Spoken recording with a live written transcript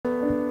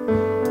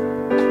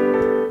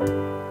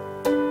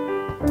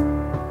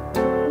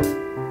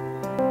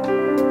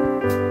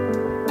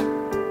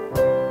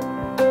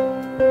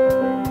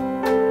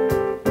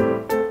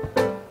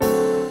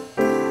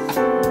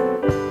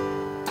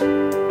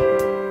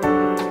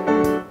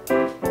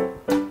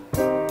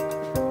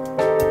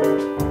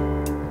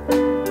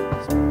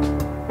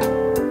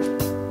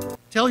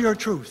your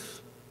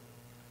truth.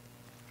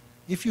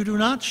 If you do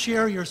not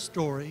share your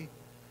story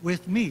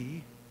with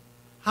me,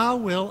 how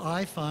will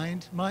I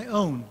find my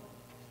own?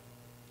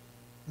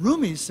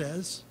 Rumi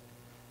says,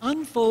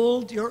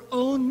 unfold your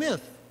own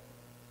myth,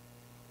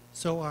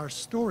 so our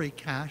story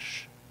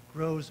cache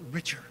grows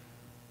richer.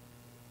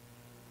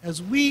 As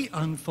we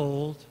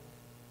unfold,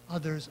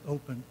 others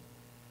open.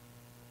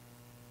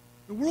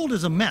 The world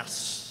is a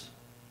mess,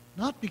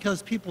 not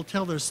because people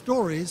tell their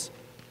stories,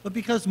 but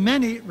because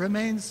many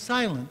remain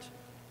silent,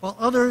 while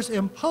others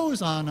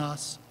impose on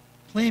us,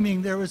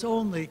 claiming there is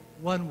only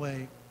one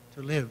way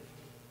to live.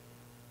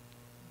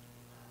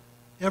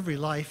 Every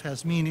life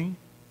has meaning,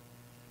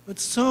 but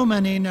so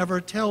many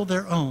never tell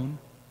their own.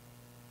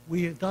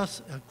 We are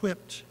thus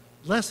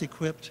less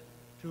equipped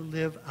to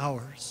live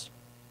ours.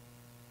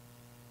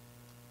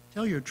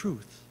 Tell your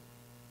truth,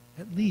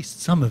 at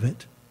least some of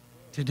it,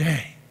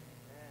 today.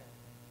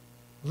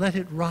 Let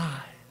it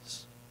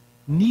rise,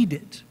 knead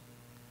it,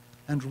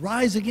 and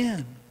rise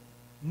again.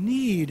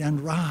 Knead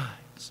and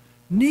rise,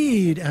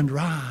 knead and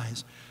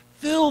rise.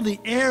 Fill the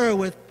air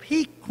with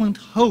piquant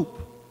hope.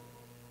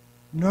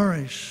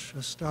 Nourish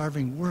a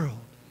starving world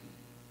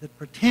that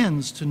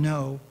pretends to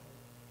know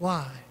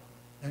why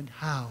and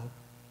how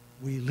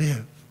we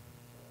live.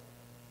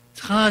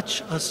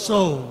 Touch a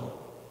soul,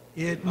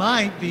 it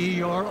might be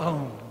your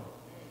own.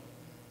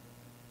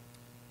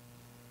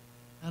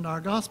 And our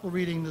gospel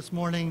reading this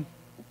morning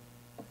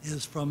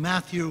is from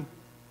Matthew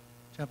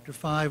chapter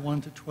 5,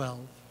 1 to 12.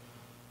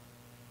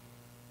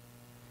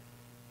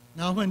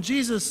 Now when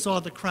Jesus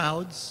saw the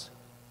crowds,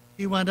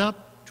 he went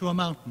up to a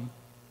mountain.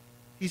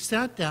 He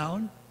sat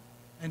down,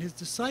 and his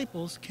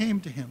disciples came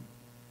to him.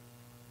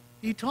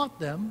 He taught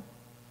them,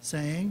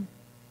 saying,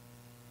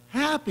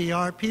 happy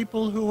are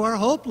people who are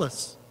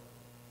hopeless,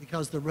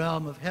 because the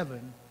realm of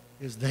heaven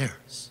is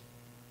theirs.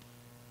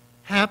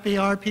 Happy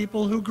are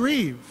people who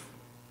grieve,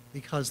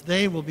 because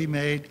they will be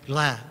made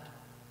glad.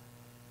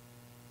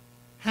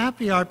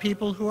 Happy are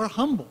people who are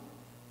humble,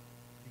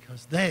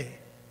 because they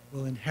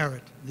will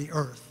inherit the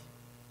earth.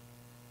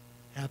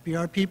 Happy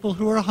are people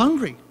who are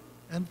hungry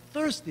and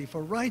thirsty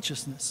for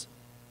righteousness,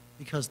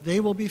 because they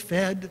will be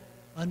fed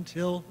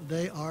until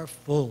they are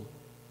full.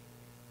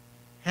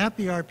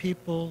 Happy are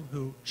people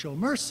who show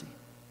mercy,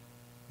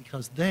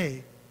 because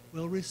they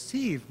will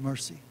receive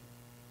mercy.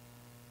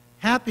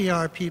 Happy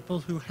are people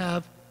who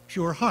have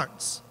pure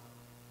hearts,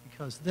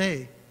 because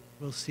they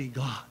will see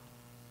God.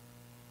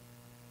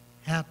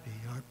 Happy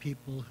are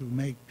people who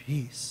make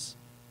peace,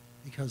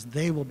 because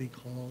they will be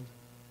called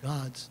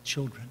God's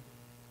children.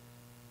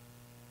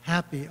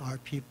 Happy are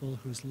people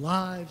whose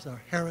lives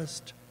are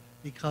harassed,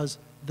 because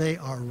they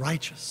are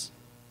righteous,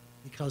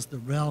 because the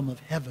realm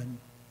of heaven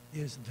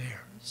is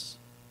theirs.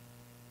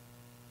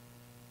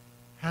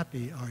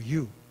 Happy are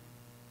you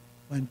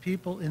when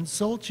people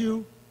insult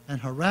you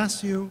and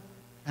harass you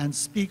and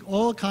speak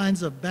all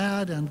kinds of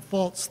bad and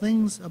false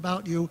things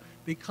about you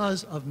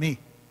because of me.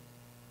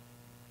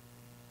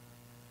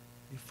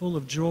 Be full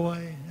of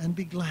joy and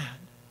be glad,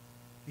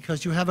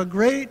 because you have a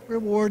great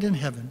reward in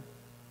heaven.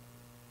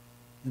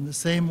 In the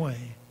same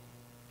way,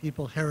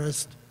 people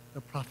harassed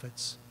the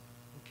prophets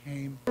who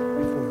came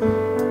before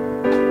you.